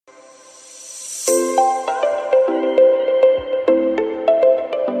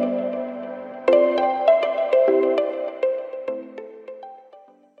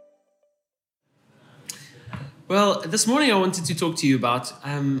this morning I wanted to talk to you about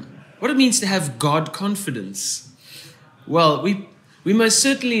what it means to have God confidence. Well, we most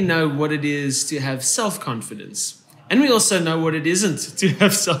certainly know what it is to have self-confidence. And we also know what it isn't to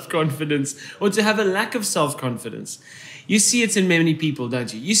have self-confidence or to have a lack of self-confidence. You see it in many people,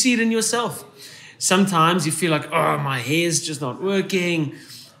 don't you? You see it in yourself. Sometimes you feel like, oh, my hair's just not working.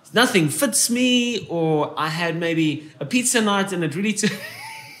 Nothing fits me. Or I had maybe a pizza night and it really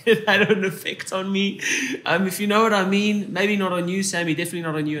it had an effect on me. If you know what I mean, maybe not on you, Sammy, definitely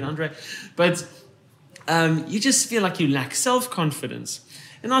not on you and Andre. But you just feel like you lack self-confidence.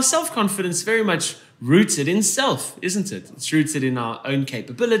 And our self-confidence very much rooted in self, isn't it? It's rooted in our own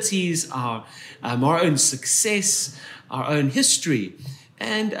capabilities, our own success, our own history,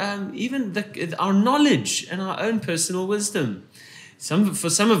 and even our knowledge and our own personal wisdom.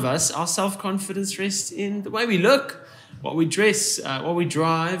 For some of us, our self-confidence rests in the way we look, what we dress, what we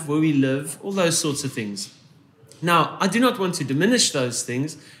drive, where we live, all those sorts of things. Now, I do not want to diminish those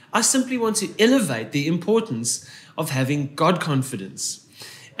things. I simply want to elevate the importance of having God confidence,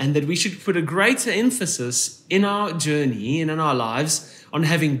 and that we should put a greater emphasis in our journey and in our lives on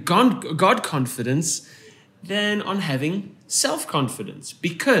having God confidence than on having self-confidence,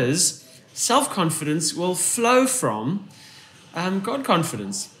 because self-confidence will flow from God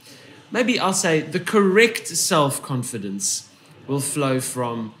confidence. Maybe I'll say the correct self-confidence will flow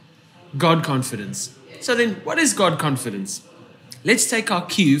from God confidence. So then, what is God confidence? Let's take our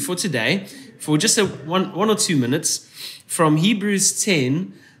cue for today for just one or 2 minutes from Hebrews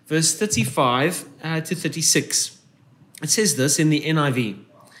 10, verse 35 to 36. It says this in the NIV.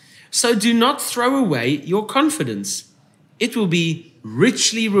 So do not throw away your confidence. It will be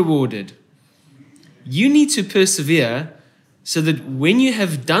richly rewarded. You need to persevere so that when you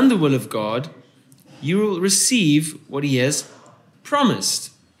have done the will of God, you will receive what He has promised.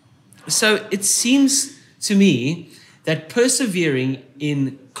 So it seems to me that persevering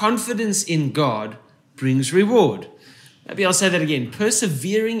in confidence in God brings reward. Maybe I'll say that again.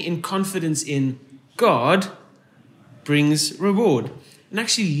 Persevering in confidence in God brings reward, and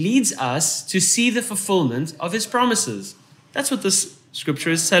actually leads us to see the fulfillment of His promises. That's what this scripture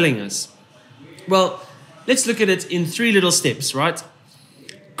is telling us. Well, let's look at it in 3 little steps, right?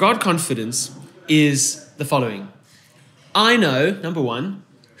 God confidence is the following. I know, number 1,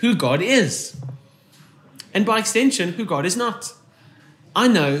 who God is. And by extension, who God is not. I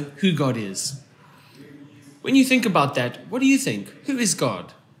know who God is. When you think about that, what do you think? Who is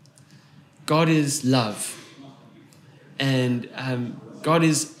God? God is love. And God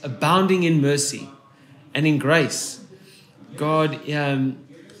is abounding in mercy and in grace. God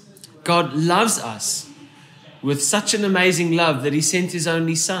loves us with such an amazing love that He sent His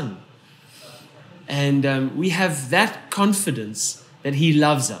only Son. And we have that confidence that He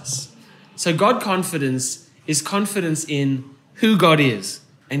loves us. So God confidence is confidence in who God is,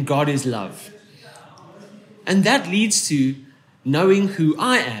 and God is love. And that leads to knowing who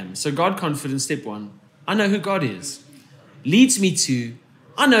I am. So God confidence, step 1, I know who God is. Leads me to,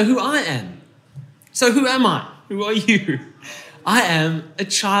 I know who I am. So who am I? Who are you? I am a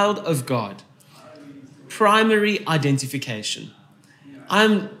child of God. Primary identification.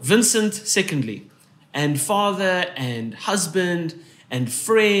 I'm Vincent, secondly, and father and husband and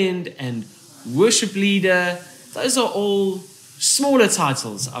friend and worship leader. Those are all smaller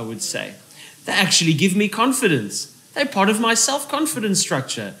titles, I would say. They actually give me confidence. They're part of my self-confidence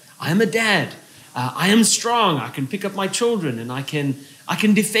structure. I am a dad. I am strong. I can pick up my children and I can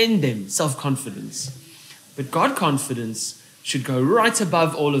defend them. Self-confidence. But God confidence should go right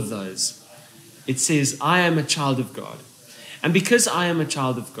above all of those. It says, I am a child of God. And because I am a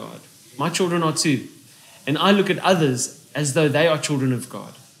child of God, my children are too. And I look at others as though they are children of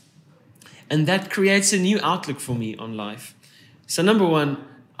God. And that creates a new outlook for me on life. So number 1,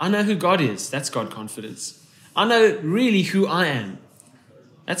 I know who God is. That's God confidence. I know really who I am.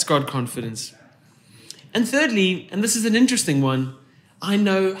 That's God confidence. And thirdly, and this is an interesting one, I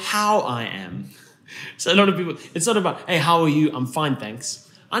know how I am. So a lot of people, it's not about, hey, how are you? I'm fine, thanks.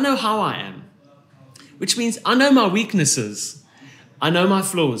 I know how I am, which means I know my weaknesses. I know my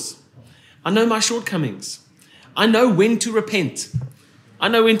flaws. I know my shortcomings. I know when to repent. I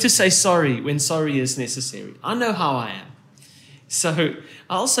know when to say sorry when sorry is necessary. I know how I am. So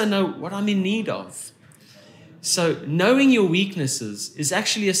I also know what I'm in need of. So knowing your weaknesses is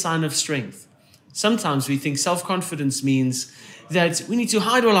actually a sign of strength. Sometimes we think self-confidence means that we need to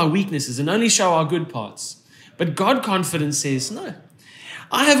hide all our weaknesses and only show our good parts. But God confidence says, no,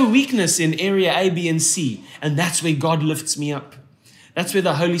 I have a weakness in area A, B, and C, and that's where God lifts me up. That's where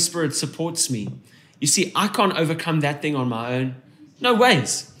the Holy Spirit supports me. You see, I can't overcome that thing on my own. No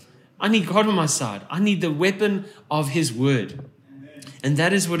ways. I need God on my side. I need the weapon of his word. And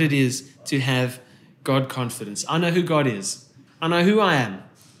that is what it is to have God confidence. I know who God is. I know who I am.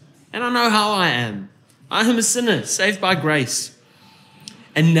 And I know how I am. I am a sinner, saved by grace.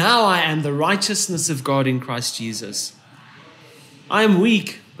 And now I am the righteousness of God in Christ Jesus. I am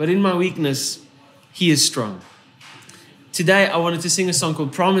weak, but in my weakness, he is strong. Today, I wanted to sing a song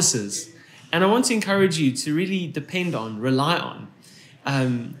called Promises. And I want to encourage you to really depend on, rely on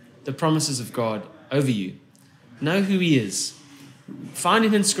the promises of God over you. Know who he is. Find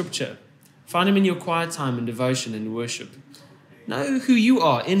him in Scripture. Find him in your quiet time and devotion and worship. Know who you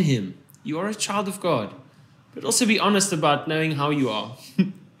are in him. You are a child of God. But also be honest about knowing how you are.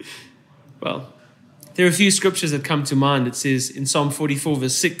 Well, there are a few scriptures that come to mind. It says in Psalm 44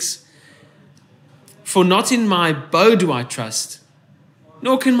 verse 6, "For not in my bow do I trust,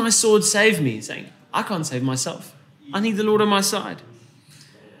 nor can my sword save me," saying, I can't save myself. I need the Lord on my side.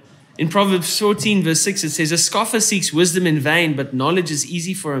 In Proverbs 14 verse 6, it says, "A scoffer seeks wisdom in vain, but knowledge is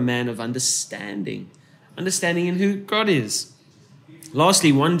easy for a man of understanding." Understanding in who God is.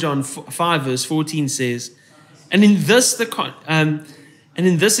 Lastly, 1 John 5 verse 14 says, And in this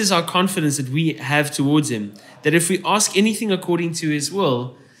is our confidence that we have towards him, that if we ask anything according to his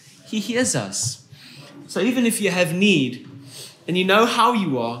will, he hears us. So even if you have need and you know how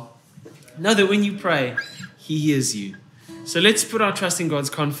you are, know that when you pray, he hears you. So let's put our trust in God's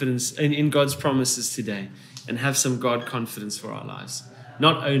confidence and in God's promises today and have some God confidence for our lives,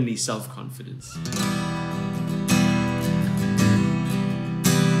 not only self-confidence.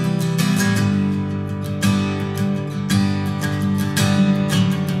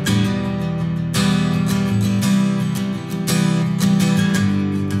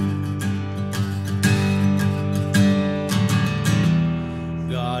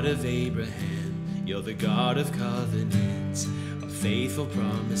 Of Abraham, you're the God of covenants, of faithful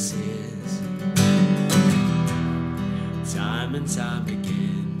promises. Time and time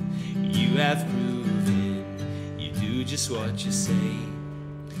again, you have proven you do just what you say.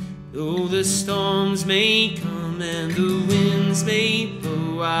 Though the storms may come and the winds may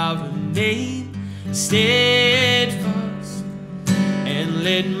blow, I'll remain steadfast and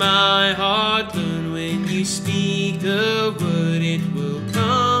let my heart learn when you speak the word, it will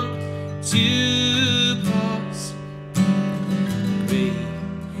come to pass. Great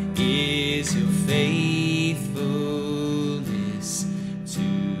is your faithfulness to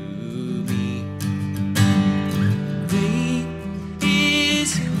me. Great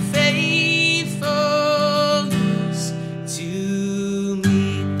is your faithfulness to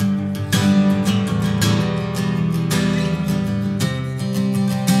me.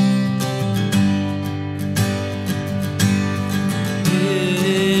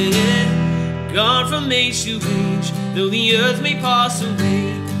 God from age to age, though the earth may pass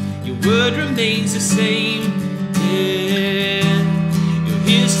away, your word remains the same. Yeah. Your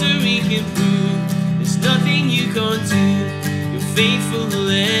history can prove there's nothing you can't do. You're faithful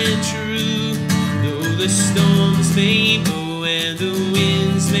and true. Though the storms may blow and the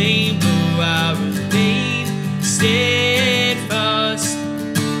winds may blow, I'll remain steadfast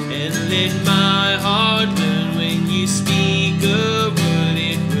and let my heart learn when you speak a word,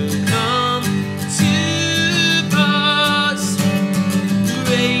 it will come to pass.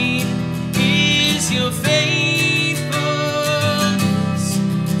 Great is your faithfulness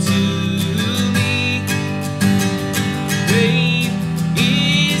to me. Great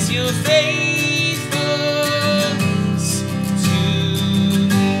is your faithfulness to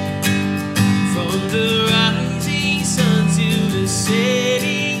me. From the rising sun to the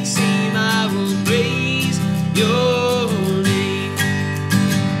setting sun, I will praise your name.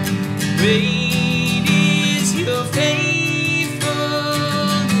 Great is your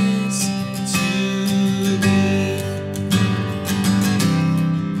faithfulness to me.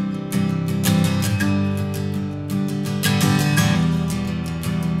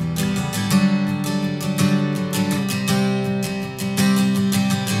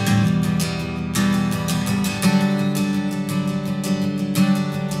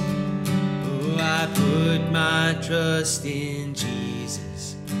 Oh, I put my trust in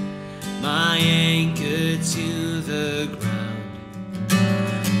Jesus, my anchor to the ground,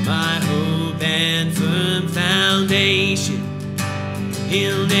 my hope and firm foundation.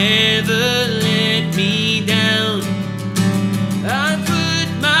 He'll never let me down. I put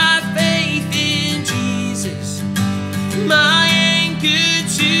my faith in Jesus, my anchor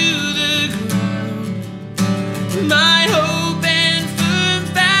to the ground, my hope and firm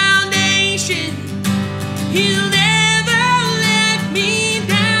foundation. He'll never let me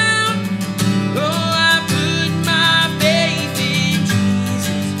down. Oh, I put my faith in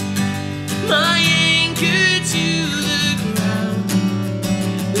Jesus,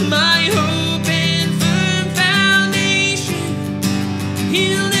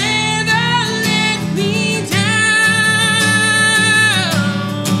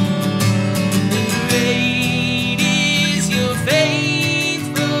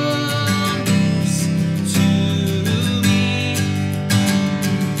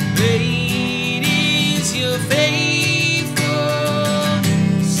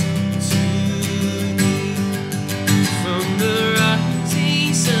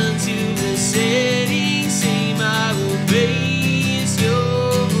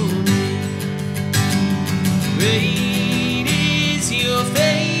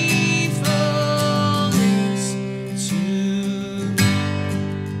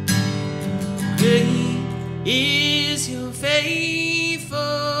 is your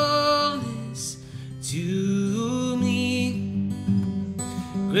faithfulness to me.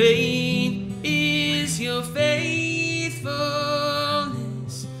 Great is your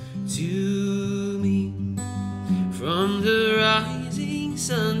faithfulness to me. From the rising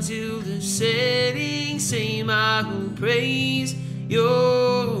sun till the setting same, I will praise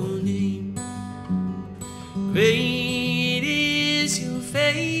your name. Great is your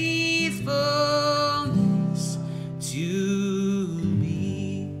faithfulness to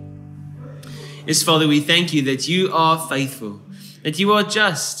me. Yes, Father, we thank you that you are faithful, that you are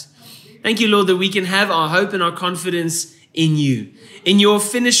just. Thank you, Lord, that we can have our hope and our confidence in you, in your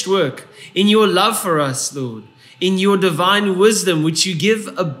finished work, in your love for us, Lord, in your divine wisdom, which you give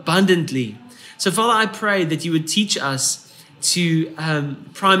abundantly. So, Father, I pray that you would teach us to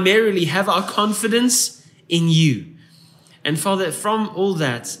primarily have our confidence in you. And, Father, from all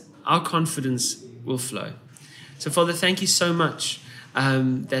that, our confidence will flow. So, Father, thank you so much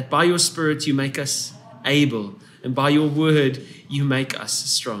that by your Spirit you make us able, and by your word you make us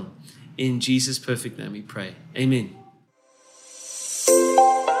strong. In Jesus' perfect name we pray. Amen.